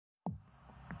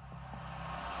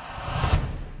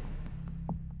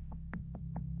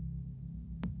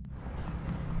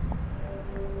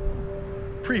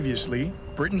previously,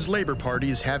 Britain's Labour Party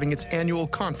is having its annual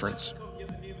conference.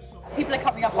 People are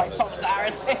coming up like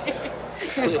solidarity.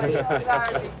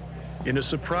 In a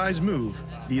surprise move,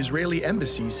 the Israeli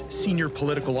embassy's senior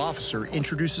political officer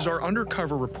introduces our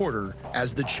undercover reporter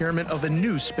as the chairman of a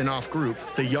new spin-off group,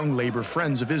 the Young Labour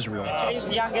Friends of Israel.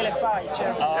 He's Young LFI,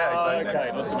 chairman. Oh,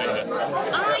 okay, must have been it.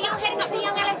 Oh, you're heading up the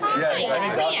Young LFI? Yeah,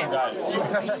 he's awesome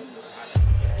guy.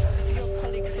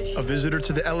 A visitor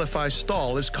to the LFI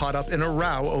stall is caught up in a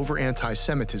row over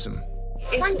anti-Semitism.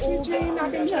 Thank you, Jane.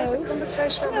 I didn't have a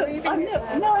conversation.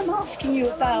 I'm asking you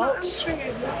about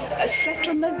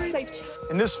settlement safety.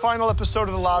 In this final episode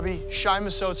of The Lobby, Shai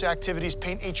Massoud's activities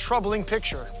paint a troubling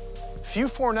picture. Few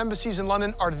foreign embassies in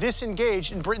London are this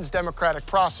engaged in Britain's democratic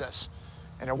process.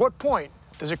 And at what point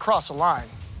does it cross a line?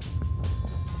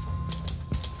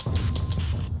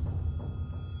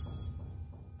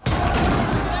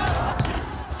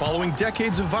 Following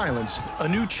decades of violence, a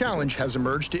new challenge has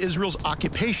emerged to Israel's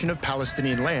occupation of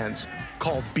Palestinian lands,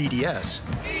 called BDS.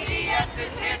 BDS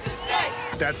is here to stay.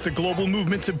 That's the global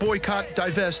movement to boycott,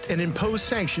 divest, and impose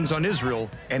sanctions on Israel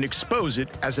and expose it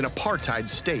as an apartheid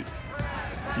state.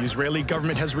 The Israeli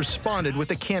government has responded with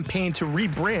a campaign to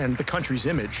rebrand the country's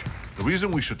image. The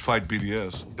reason we should fight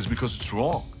BDS is because it's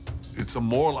wrong. It's a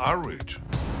moral outrage.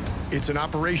 It's an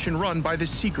operation run by the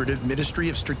secretive Ministry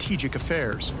of Strategic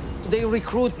Affairs. They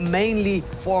recruit mainly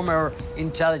former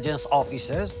intelligence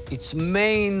officers. Its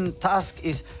main task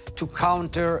is to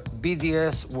counter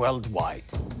BDS worldwide.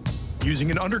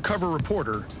 Using an undercover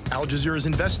reporter, Al Jazeera's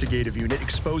investigative unit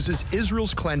exposes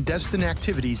Israel's clandestine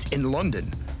activities in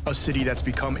London, a city that's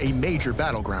become a major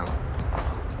battleground.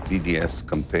 BDS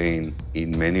campaign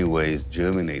in many ways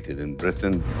germinated in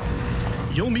Britain.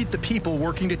 You'll meet the people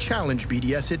working to challenge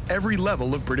BDS at every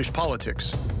level of British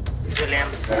politics.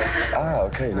 Ah,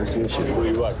 okay, nice to meet you.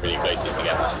 We work really closely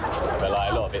together, but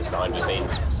like a lot of it's behind the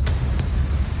scenes.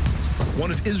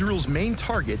 One of Israel's main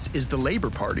targets is the Labour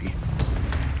Party.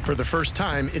 For the first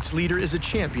time, its leader is a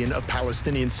champion of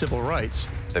Palestinian civil rights.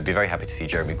 They'd be very happy to see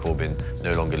Jeremy Corbyn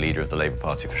no longer leader of the Labour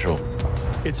Party, for sure.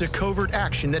 It's a covert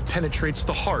action that penetrates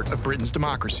the heart of Britain's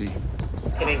democracy.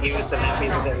 Can I give you some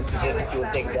MPs that we suggest you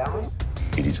will take down?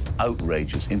 It is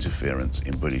outrageous interference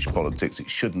in British politics. It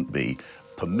shouldn't be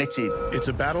permitted. It's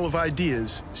a battle of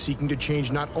ideas seeking to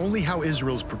change not only how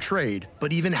Israel's portrayed,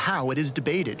 but even how it is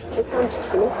debated. It's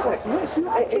anti-Semitic. No, it's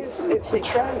not. It's a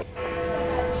trend.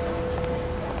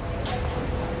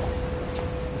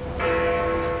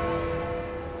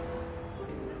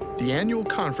 The annual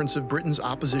conference of Britain's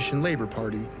opposition Labour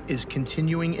Party is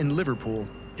continuing in Liverpool,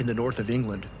 in the north of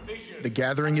England. The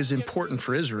gathering is important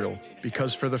for Israel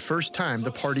because for the first time,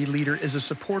 the party leader is a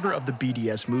supporter of the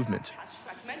BDS movement.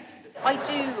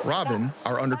 Robin,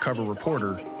 our undercover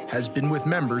reporter, has been with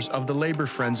members of the Labour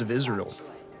Friends of Israel.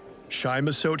 Shai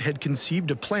Massoud had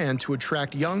conceived a plan to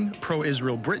attract young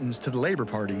pro-Israel Britons to the Labour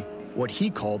Party, what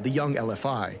he called the Young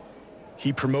LFI.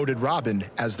 He promoted Robin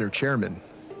as their chairman.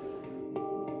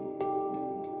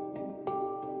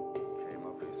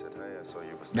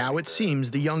 Now it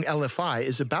seems the Young LFI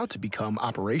is about to become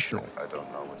operational. I don't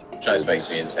know what Shai's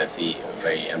basically and says he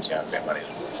very empty out a bit of money,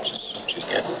 which is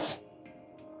good.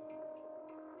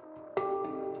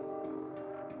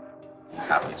 He's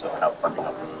happy to help funding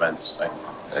up events, so I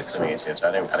don't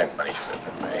manage for it,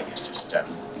 really. It's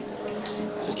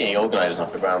just getting organised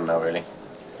off the ground now, really.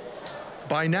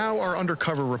 By now, our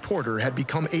undercover reporter had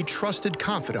become a trusted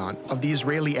confidant of the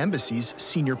Israeli embassy's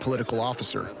senior political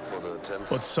officer.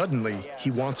 But suddenly,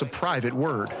 he wants a private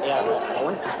word. Yeah, I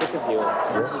want to speak with you.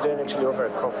 This is doing actually over a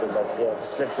coffee, but yeah,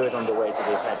 just let's do it on the way to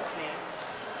the event.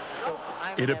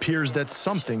 It appears that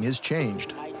something has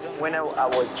changed. When I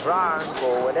was drunk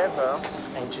or whatever,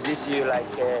 I introduced you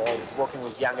like as working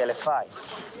with Young LFI.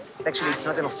 But actually, it's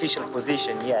not an official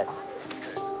position yet.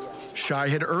 Shai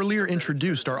had earlier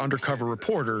introduced our undercover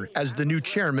reporter as the new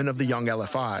chairman of the Young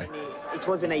LFI. It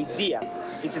was an idea.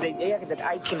 It's an idea that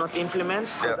I cannot implement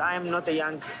because I am not a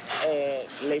young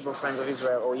Labour Friends of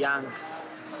Israel or young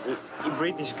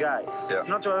British guy. It's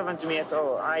not relevant to me at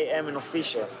all. I am an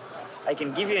official. I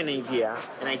can give you an idea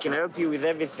and I can help you with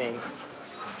everything,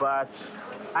 but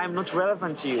I'm not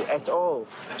relevant to you at all.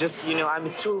 Just, you know, I'm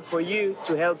a tool for you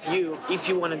to help you if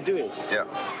you want to do it.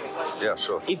 Yeah,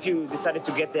 sure. If you decided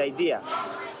to get the idea.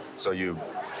 So you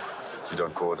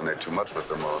don't coordinate too much with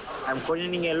them, or? I'm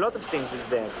coordinating a lot of things with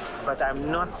them, but I'm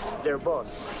not their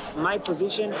boss. My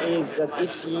position is that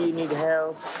if you need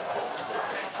help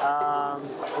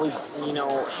with, you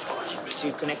know,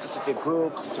 to connect it to the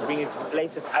groups, to bring it to the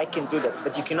places, I can do that.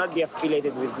 But you cannot be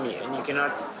affiliated with me, and you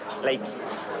cannot, like,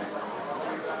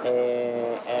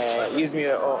 use me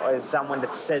as someone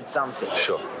that said something.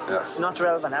 Sure. Yeah. It's not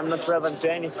relevant. I'm not relevant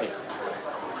to anything.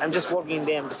 I'm just working in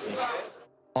the embassy.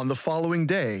 On the following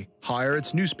day,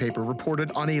 Haaretz newspaper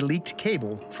reported on a leaked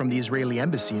cable from the Israeli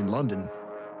embassy in London.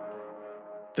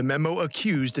 The memo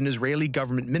accused an Israeli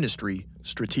government ministry,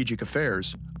 Strategic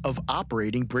Affairs, of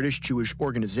operating British Jewish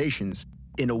organizations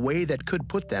in a way that could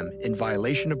put them in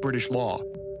violation of British law.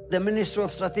 The Minister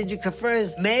of Strategic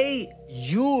Affairs may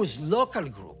use local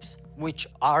groups, which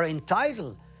are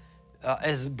entitled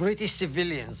as British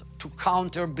civilians to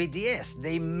counter BDS.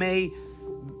 They may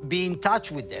be in touch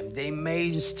with them, they may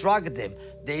instruct them,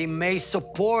 they may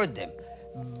support them,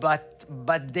 but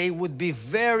they would be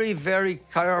very, very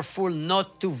careful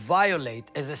not to violate,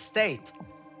 as a state,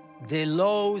 the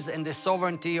laws and the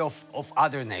sovereignty of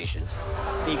other nations.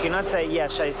 You cannot say, yeah,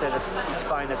 Shai said that it's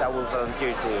fine that I will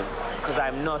volunteer to you, because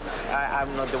I'm not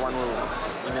the one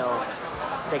who, you know,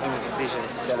 taking the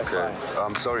decisions to Telefy. Okay.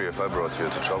 I'm sorry if I brought you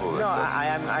into trouble. No,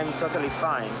 I'm totally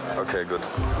fine. Okay, good.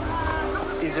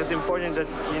 It's just important that,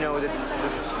 you know, that's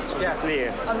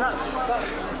clear. I'm not.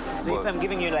 So if I'm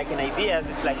giving you like an ideas,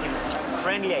 it's like in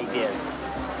friendly ideas.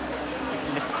 It's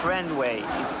in a friend way.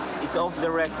 It's off the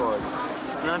record.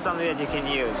 It's not something that you can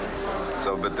use.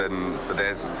 So, but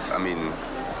there's, I mean,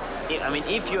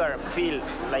 if you feel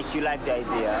like you like the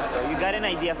idea, so you got an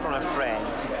idea from a friend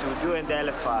to do a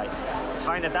Telefy, it's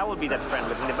fine that I will be that friend,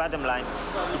 but in the bottom line,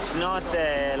 it's not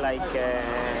that I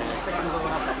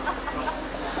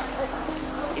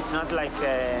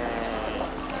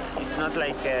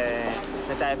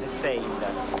have a say in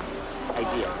that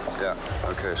idea. Yeah,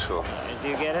 okay, sure. Do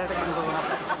you get it?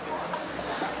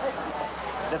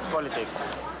 That's politics.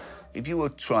 If you were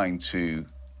trying to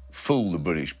fool the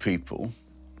British people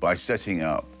by setting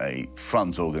up a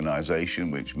front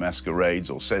organization which masquerades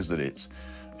or says that it's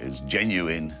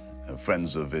genuine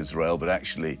Friends of Israel, but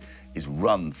actually is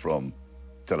run from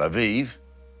Tel Aviv,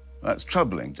 that's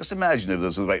troubling. Just imagine if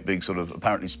there's a great big sort of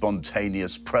apparently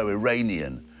spontaneous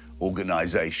pro-Iranian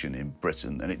organization in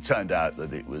Britain and it turned out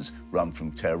that it was run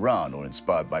from Tehran or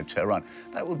inspired by Tehran.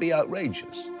 That would be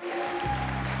outrageous.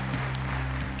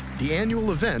 The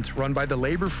annual event run by the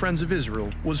Labor Friends of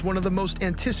Israel was one of the most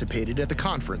anticipated at the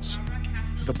conference.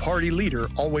 The party leader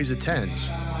always attends.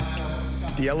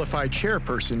 The LFI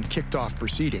chairperson kicked off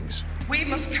proceedings. We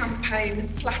must campaign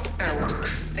flat out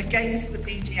against the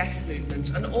BDS movement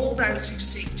and all those who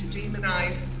seek to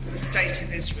demonize the state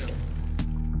of Israel.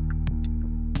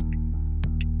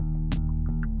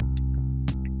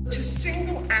 To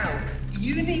single out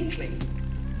uniquely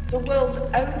the world's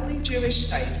only Jewish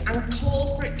state and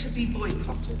call for it to be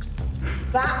boycotted,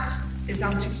 that is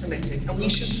anti-Semitic, and we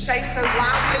should say so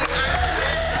loudly.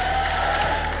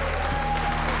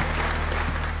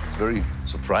 It's very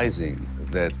surprising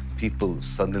that people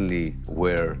suddenly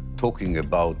were talking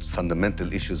about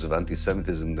fundamental issues of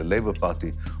anti-Semitism in the Labour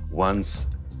Party once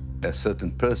a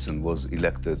certain person was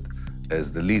elected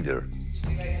as the leader.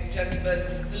 Ladies and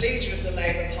gentlemen, the leader of the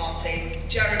Labour Party,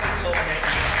 Jeremy Corbyn.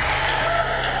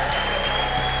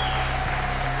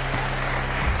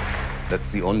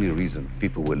 That's the only reason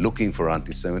people were looking for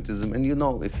anti-Semitism. And you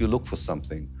know, if you look for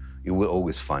something, you will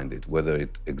always find it, whether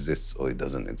it exists or it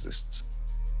doesn't exist.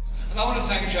 And I want to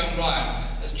thank Joan Ryan,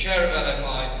 as chair of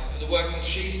LFI, for the work that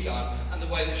she's done and the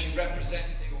way that she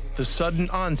represents the organisation. The sudden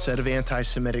onset of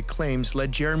anti-Semitic claims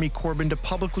led Jeremy Corbyn to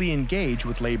publicly engage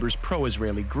with Labour's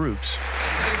pro-Israeli groups. I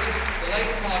say this, the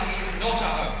Labour Party is not a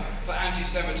home for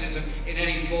anti-Semitism in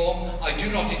any form. I do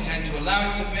not intend to allow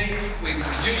it to be. We've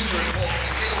produced a report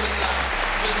to deal with that.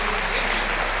 We'll continue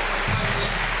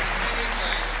proposing in any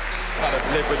way. Kind of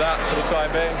live with that for the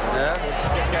time being. Yeah.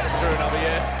 Get us through another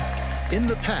year. In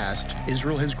the past,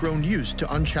 Israel has grown used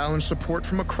to unchallenged support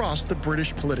from across the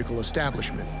British political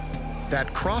establishment.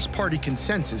 That cross-party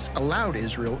consensus allowed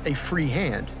Israel a free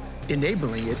hand,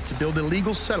 enabling it to build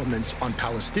illegal settlements on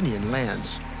Palestinian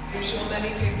lands. I'm sure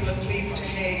many people are pleased to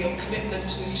hear your commitment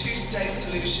to the two-state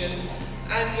solution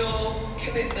and your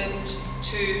commitment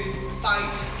to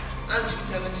fight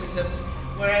anti-Semitism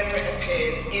wherever it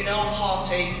appears, in our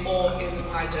party or in the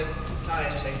wider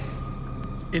society.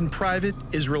 In private,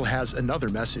 Israel has another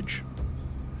message.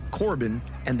 Corbyn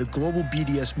and the global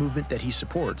BDS movement that he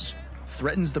supports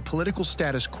threatens the political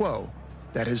status quo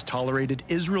that has tolerated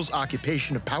Israel's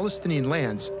occupation of Palestinian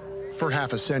lands for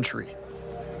half a century.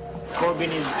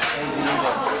 Corbyn is a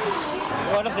leader.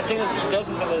 One of the things that he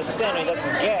doesn't understand, or he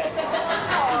doesn't get,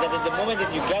 is that at the moment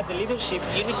that you get the leadership,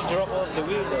 you need to drop all of the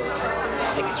weirdos,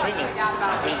 the extremists.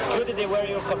 It's good that they were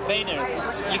your campaigners.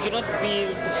 You cannot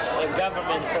build a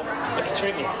government from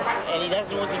extremists, and he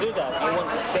doesn't want to do that. He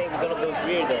wants to stay with all of those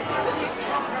weirdos.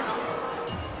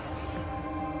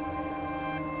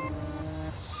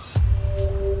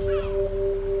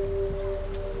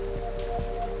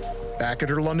 Back at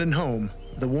her London home,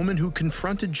 the woman who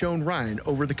confronted Joan Ryan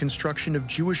over the construction of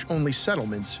Jewish-only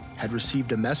settlements had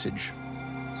received a message.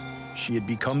 She had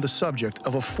become the subject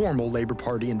of a formal Labour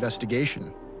Party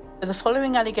investigation. The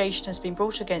following allegation has been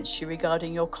brought against you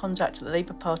regarding your conduct at the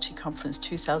Labour Party conference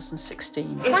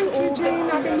 2016. Thank you, Jane.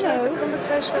 I didn't know.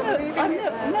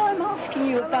 I'm asking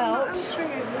you about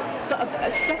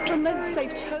settlements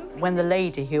they've told. When the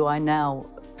lady, who I now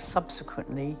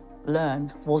subsequently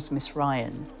learned was Miss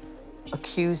Ryan,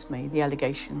 accused me, the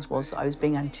allegations was that I was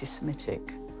being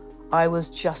anti-Semitic. I was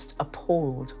just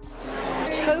appalled.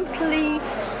 Totally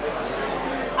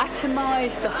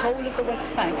atomised the whole of the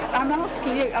West Bank. I'm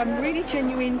asking you, I'm really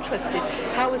genuinely interested.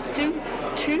 How is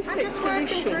two-state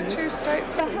solution?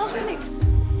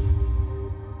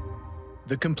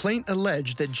 The complaint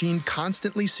alleged that Jean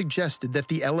constantly suggested that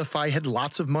the LFI had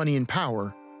lots of money and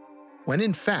power, when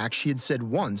in fact she had said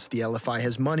once the LFI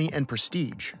has money and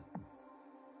prestige.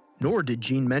 Nor did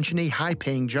Jean mention a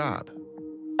high-paying job.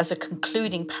 As a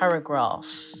concluding paragraph,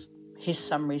 his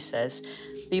summary says,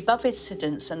 the above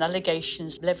incidents and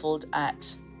allegations levelled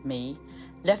at me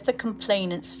left the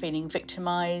complainants feeling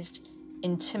victimised,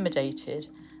 intimidated,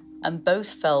 and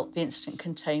both felt the incident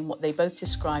contained what they both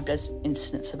described as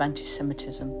incidents of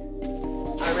anti-Semitism.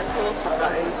 I reported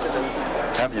that incident.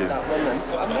 Have you? That woman.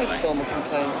 I made formal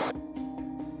complaints.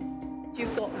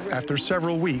 After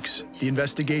several weeks, the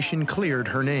investigation cleared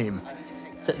her name.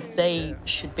 That they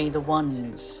should be the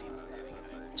ones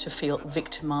to feel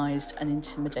victimised and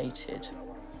intimidated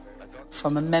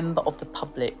from a member of the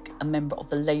public, a member of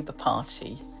the Labour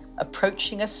Party,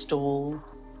 approaching a stall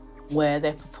where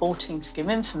they're purporting to give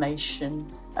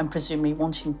information and presumably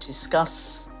wanting to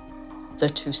discuss the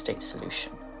two-state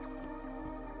solution.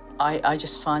 I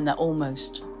just find that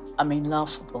almost,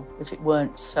 laughable. If it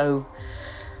weren't so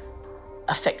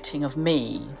affecting of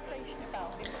me,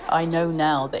 I know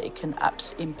now that it can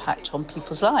absolutely impact on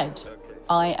people's lives.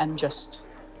 I am just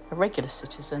a regular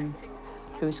citizen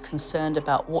who is concerned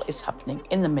about what is happening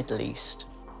in the Middle East,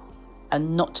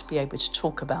 and not to be able to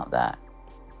talk about that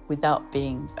without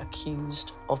being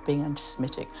accused of being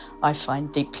anti-Semitic, I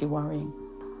find deeply worrying.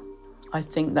 I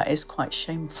think that is quite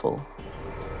shameful.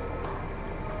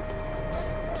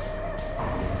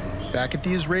 Back at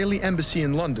the Israeli embassy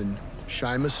in London,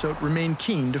 Shai Massoud remained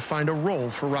keen to find a role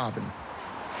for Robin.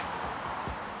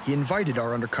 He invited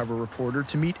our undercover reporter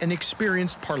to meet an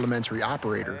experienced parliamentary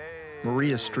operator,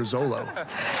 Maria Strazzolo.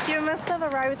 You must have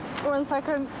arrived 1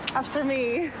 second after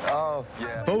me. Oh,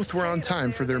 yeah. Both were on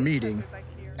time for their meeting.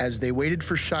 As they waited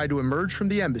for Shai to emerge from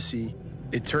the embassy,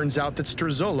 it turns out that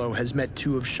Strazzolo has met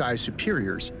two of Shai's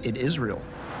superiors in Israel.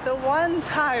 The one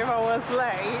time I was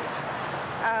late,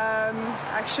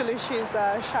 actually she's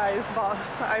Shai's boss.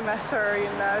 I met her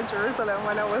in Jerusalem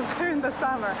when I was there in the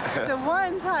summer. The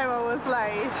one time I was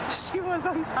late, she was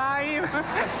on time.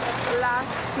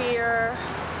 Last year,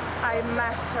 I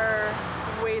met her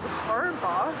with her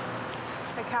boss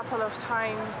a couple of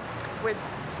times with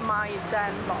my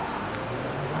then boss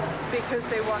because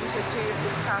they wanted to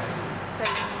discuss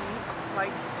things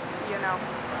like,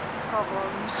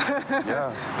 problems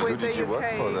with the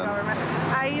UK government.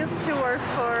 I used to work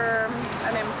for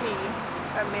an MP,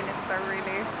 a minister,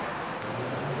 really.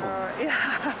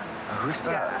 Yeah. Who's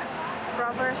that? Yeah.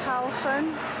 Robert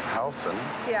Halfon. Halfon?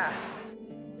 Yes.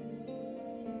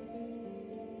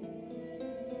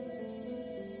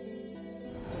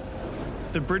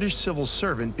 The British civil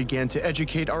servant began to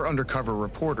educate our undercover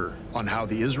reporter on how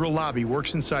the Israel lobby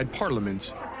works inside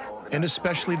Parliament, and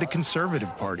especially the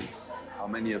Conservative Party. How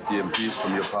many of the MPs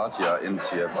from your party are in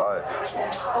CFI?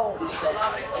 Oh,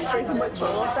 pretty much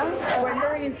all of them. When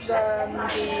there is the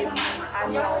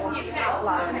annual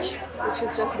lunch, which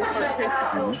is just before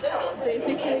Christmas,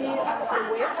 basically the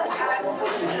whips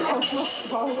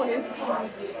always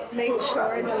make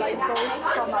sure the light votes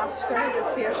come after the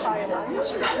CFI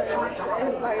lunch because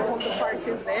it's like all the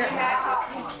parties there.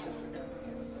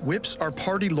 Whips are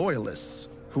party loyalists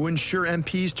who ensure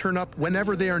MPs turn up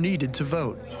whenever they are needed to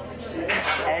vote.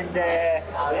 And the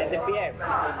PM.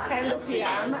 And the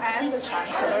PM, and the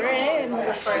Chancellor, and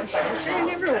the Foreign Secretary, and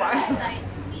everyone.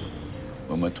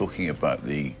 When we're talking about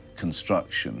the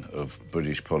construction of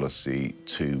British policy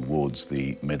towards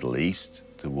the Middle East,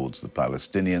 towards the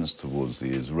Palestinians, towards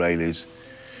the Israelis,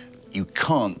 you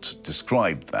can't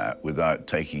describe that without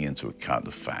taking into account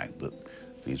the fact that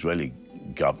the Israeli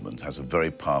government has a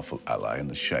very powerful ally in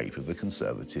the shape of the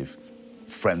conservative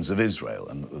Friends of Israel,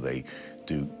 and they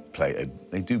do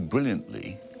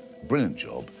brilliant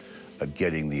job at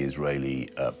getting the Israeli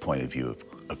point of view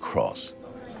across.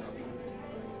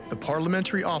 The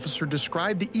parliamentary officer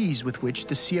described the ease with which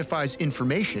the CFI's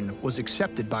information was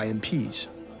accepted by MPs.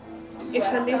 if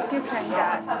at least you can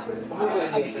get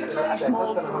a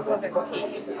small group of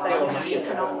MPs that you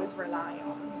can always rely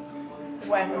on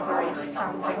when there is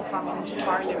something coming to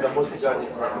Parliament.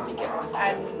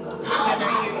 And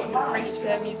you brief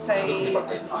them, you say,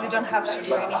 you don't have to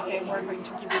do anything, we're going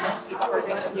to give you the speech, we're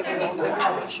going to give you all the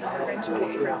information, we're going to do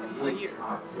everything for you.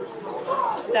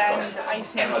 Then I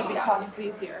think it becomes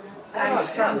easier. And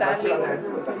from that little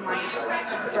group it might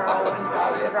grow and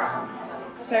grow and grow.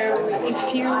 So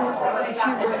if you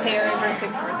prepare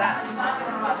everything for them,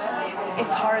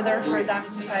 it's harder for them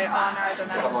to say, oh no, I don't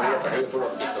have time.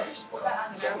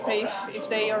 So if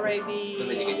they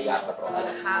already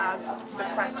have the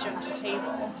question to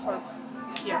table for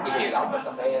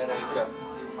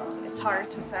it's hard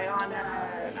to say, oh no,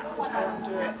 I won't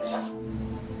do it.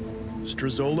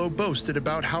 Strazzolo boasted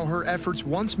about how her efforts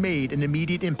once made an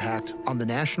immediate impact on the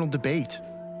national debate.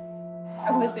 I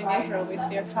was in Israel with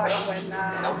CFI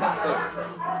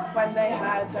when they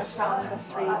had found the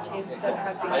 3 kids that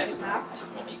had been kidnapped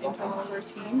in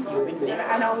 2013.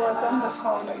 And I was on the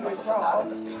phone with Rob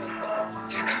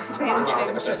to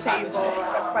convince him to table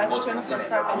a question for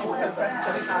Prime Minister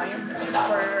question time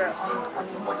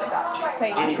for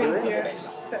paying tribute,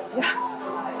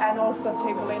 and also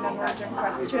tabling an urgent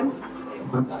question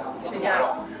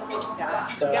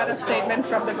to get a statement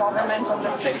from the government on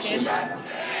the 3 kids.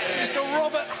 Mr.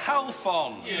 Robert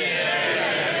Halfon.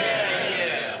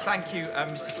 Thank you,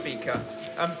 Mr. Speaker.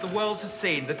 The world has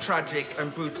seen the tragic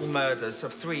and brutal murders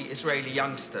of 3 Israeli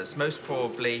youngsters, most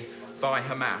probably by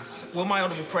Hamas. Will my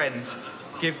honourable friend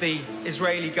give the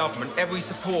Israeli government every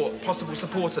possible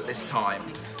support at this time?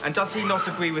 And does he not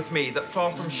agree with me that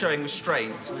far from showing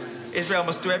restraint, Israel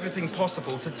must do everything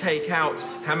possible to take out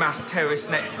Hamas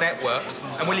terrorist networks?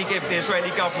 And will he give the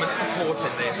Israeli government support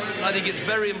in this? I think it's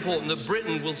very important that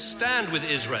Britain will stand with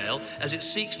Israel as it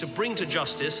seeks to bring to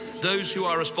justice those who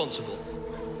are responsible.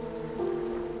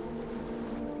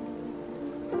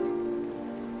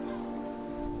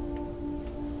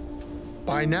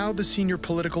 By now, the senior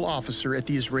political officer at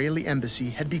the Israeli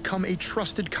embassy had become a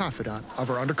trusted confidant of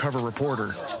our undercover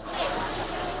reporter.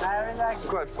 It's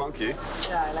quite funky. Yeah,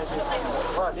 I like it.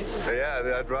 Oh, this is...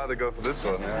 Yeah, I'd rather go for this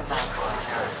one, yeah.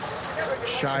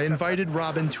 Shai invited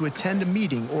Robin to attend a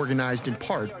meeting organized in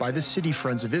part by the City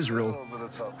Friends of Israel,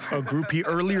 a group he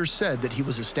earlier said that he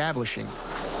was establishing. It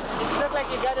looks like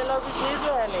you got along with the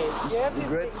Israelis. You have to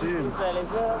great team. Israelis.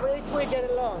 Where can we get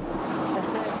along?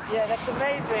 Yeah, that's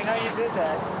amazing how you do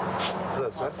that. Hello,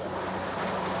 sir.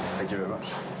 Thank you very much.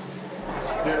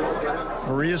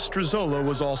 Maria Strazzolo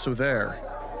was also there.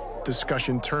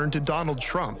 Discussion turned to Donald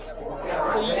Trump.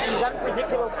 So he's an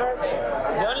unpredictable person.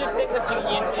 The only thing that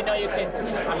you can,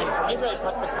 I mean, from Israel's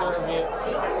perspective of view,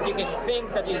 you can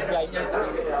think that he's like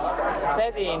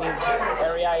steady in his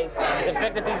area is the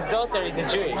fact that his daughter is a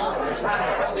Jewish.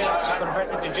 She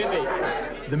converted to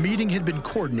Judaism. The meeting had been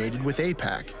coordinated with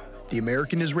AIPAC, the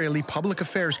American-Israeli Public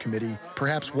Affairs Committee,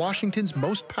 perhaps Washington's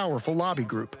most powerful lobby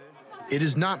group. It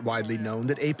is not widely known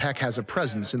that AIPAC has a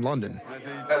presence in London.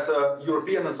 As a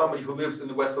European and somebody who lives in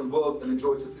the Western world and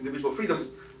enjoys its individual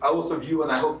freedoms, I also view,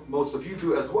 and I hope most of you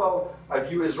do as well, I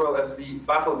view Israel as the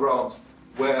battleground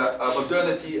where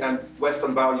modernity and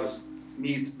Western values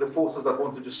meet the forces that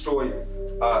want to destroy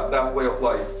that way of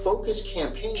life. Focus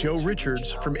campaign. Joe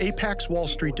Richards from AIPAC's Wall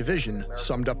Street division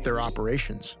summed up their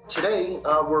operations. Today,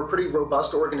 we're a pretty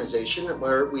robust organization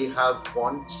where we have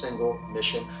one single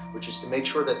mission, which is to make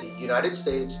sure that the United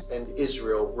States and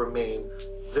Israel remain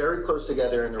very close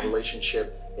together in the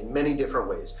relationship in many different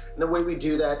ways. And the way we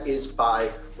do that is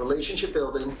by relationship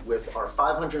building with our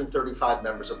 535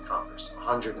 members of Congress,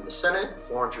 100 in the Senate,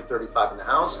 435 in the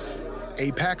House.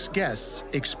 AIPAC's guests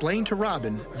explained to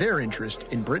Robin their interest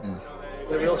in Britain.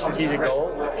 The real strategic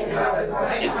goal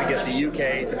is to get the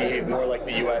UK to behave more like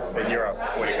the US than Europe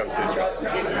when it comes to Israel.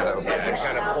 And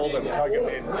kind of pull them, tug them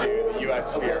into the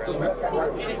US sphere.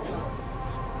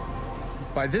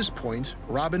 By this point,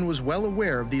 Robin was well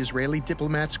aware of the Israeli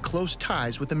diplomats' close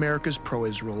ties with America's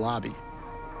pro-Israel lobby.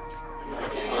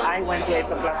 I went to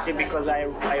AIPAC last year because I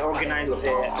organized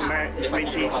the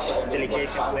British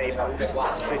delegation to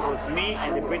AIPAC. So it was me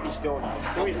and the British donors.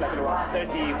 There is like around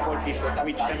 30, 40 from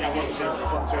each country. I was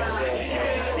sponsoring the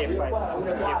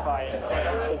CFI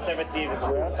Conservative as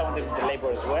well, some of them the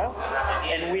Labour as well.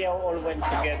 And we all went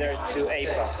together to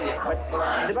AIPAC.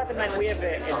 But in the bottom line, we have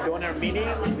a donor meeting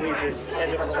with the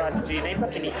head of strategy in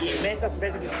AIPAC, and he met us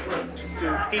basically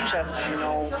to teach us,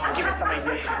 give us some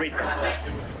ideas to Britain.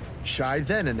 Shai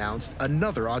then announced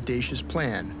another audacious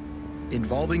plan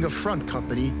involving a front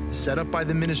company set up by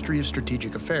the Ministry of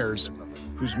Strategic Affairs,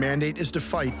 whose mandate is to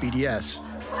fight BDS.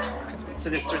 So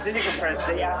the strategic affairs,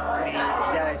 they asked me,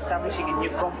 they are establishing a new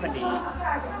company,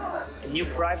 a new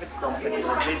private company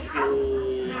that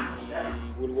basically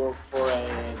will work for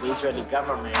the Israeli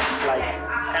government. It's like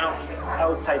kind of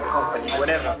outside company,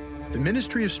 whatever. The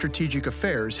Ministry of Strategic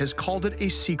Affairs has called it a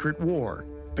secret war,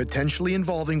 potentially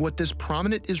involving what this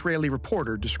prominent Israeli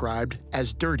reporter described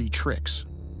as dirty tricks.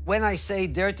 When I say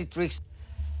dirty tricks,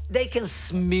 they can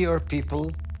smear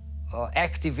people,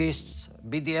 activists,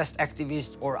 BDS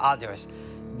activists or others.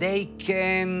 They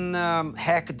can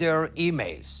hack their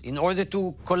emails in order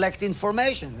to collect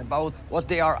information about what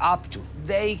they are up to.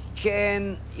 They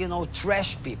can,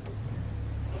 trash people.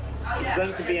 It's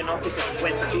going to be an office of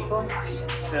 20 people,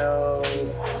 so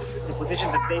the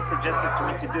position that they suggested to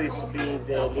me to do is to be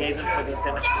the liaison for the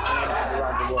international communities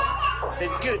around the world. So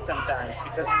it's good sometimes,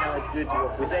 because it's good to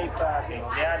work with AIPAC, the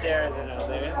others, the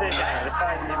organization, the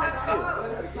FISM, it's good.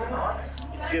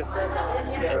 It's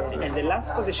good. And the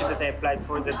last position that I applied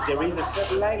for, that there is a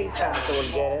slight chance I will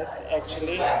get it,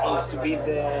 actually, is to be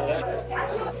the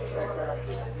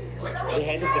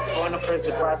head of the Foreign Affairs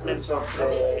Department of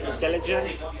the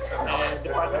Intelligence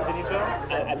Department in Israel.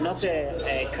 I'm not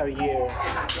a career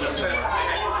diplomat.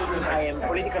 I am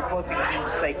political posting,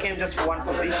 so I came just for one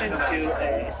position to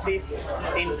assist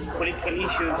in political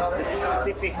issues that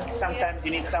specific. Sometimes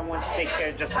you need someone to take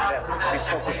care just of that, to be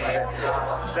focused on that.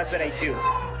 So that's what I do.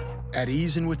 At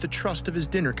ease and with the trust of his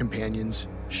dinner companions,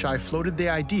 Shai floated the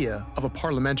idea of a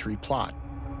parliamentary plot.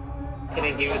 Can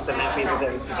I give you some MPs that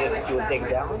I would suggest that you would take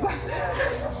down?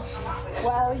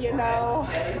 Well,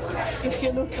 if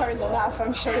you look hard enough,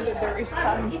 I'm sure that there is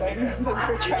something that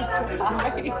we're trying to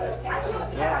hide.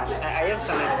 Yeah, I have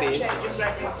some MPs.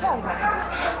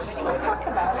 Let's talk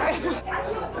about it.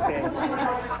 Okay.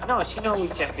 No, she knows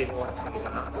which MP the one to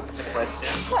ask the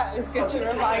question. Yeah, it's good to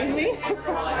remind me.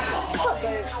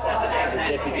 The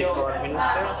Deputy Foreign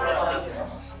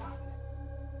Minister.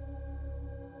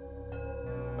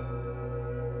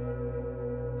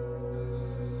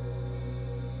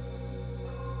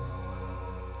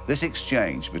 This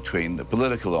exchange between the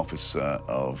political officer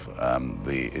of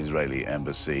the Israeli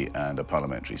embassy and a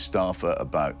parliamentary staffer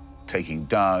about taking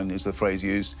down, is the phrase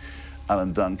used,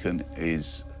 Alan Duncan,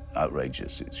 is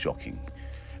outrageous. It's shocking.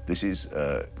 This is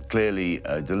clearly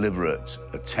a deliberate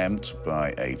attempt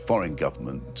by a foreign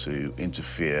government to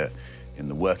interfere in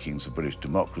the workings of British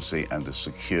democracy and to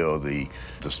secure the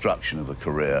destruction of the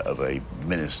career of a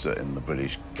minister in the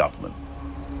British government.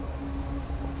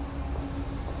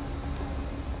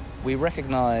 We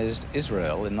recognized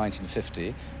Israel in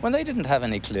 1950 when they didn't have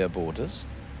any clear borders,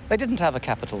 they didn't have a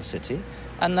capital city,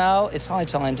 and now it's high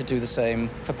time to do the same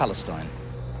for Palestine.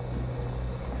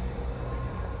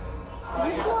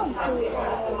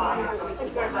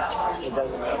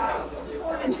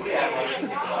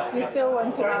 You still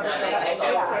want to know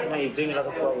that? No, he's doing a lot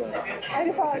of programs.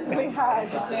 I thought we had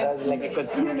Sounds like a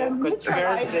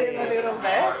conspiracy. a little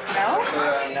bit, no?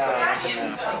 No.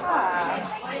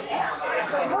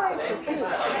 Boris is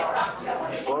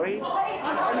good. Boris?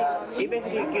 He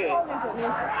basically good.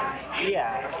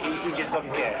 Yeah, he just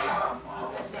don't care.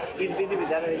 He's busy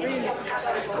with other issues.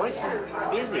 Boris is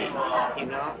busy,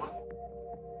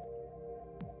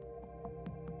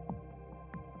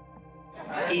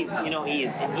 He's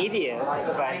an idiot,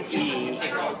 but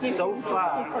so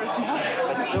far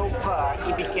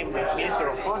he became the Minister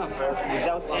of Foreign Affairs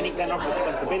without any kind of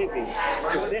responsibility.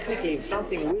 So technically, if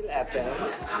something will happen,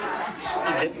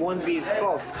 it won't be his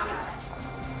fault.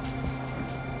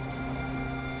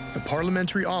 The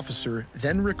parliamentary officer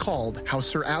then recalled how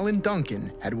Sir Alan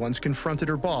Duncan had once confronted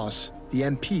her boss, the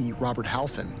MP Robert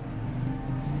Halfon.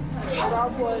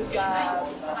 Rob was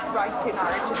writing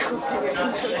articles, giving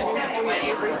interviews, doing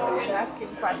everything,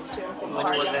 asking questions in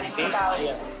Parliament about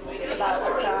the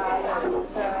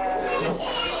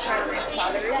terrorist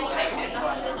salaries.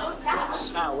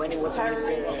 When he was terrorist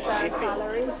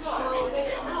salaries.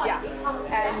 Yeah,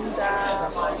 and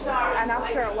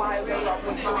after a while, Rob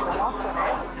was doing a lot of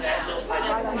it.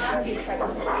 Alan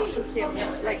took him, I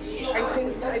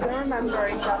don't remember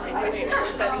exactly when it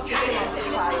was, but he took him on the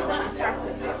side and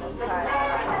threatened him and said,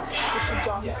 if you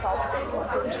don't stop this, I'm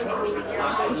going to ruin you,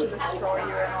 I'm going to destroy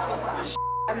you, and all of that.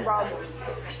 And Rob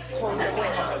told the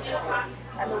whips,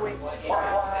 and the whips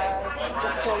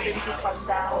just told him to calm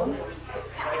down.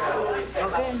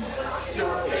 Okay.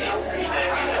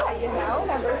 Yeah,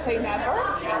 never say never.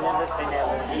 Never say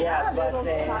never. Yeah, but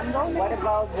what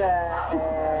about the...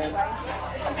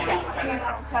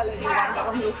 Don't tell anyone that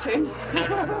I'm looking.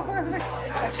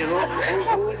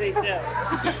 Who would they tell?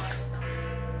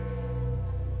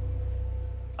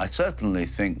 I certainly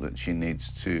think that she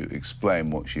needs to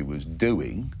explain what she was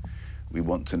doing We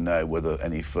want to know whether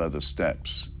any further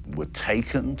steps were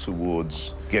taken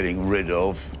towards getting rid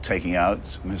of, taking out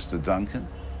Mr. Duncan.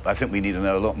 I think we need to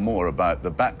know a lot more about the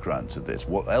background to this,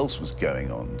 what else was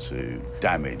going on to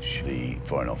damage the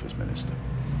Foreign Office Minister.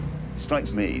 It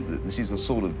strikes me that this is the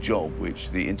sort of job which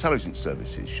the intelligence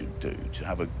services should do, to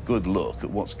have a good look at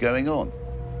what's going on.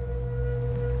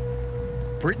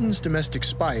 Britain's domestic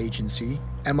spy agency,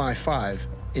 MI5,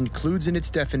 includes in its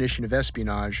definition of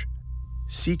espionage,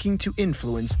 seeking to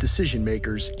influence decision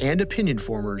makers and opinion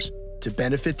formers to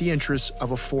benefit the interests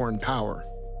of a foreign power.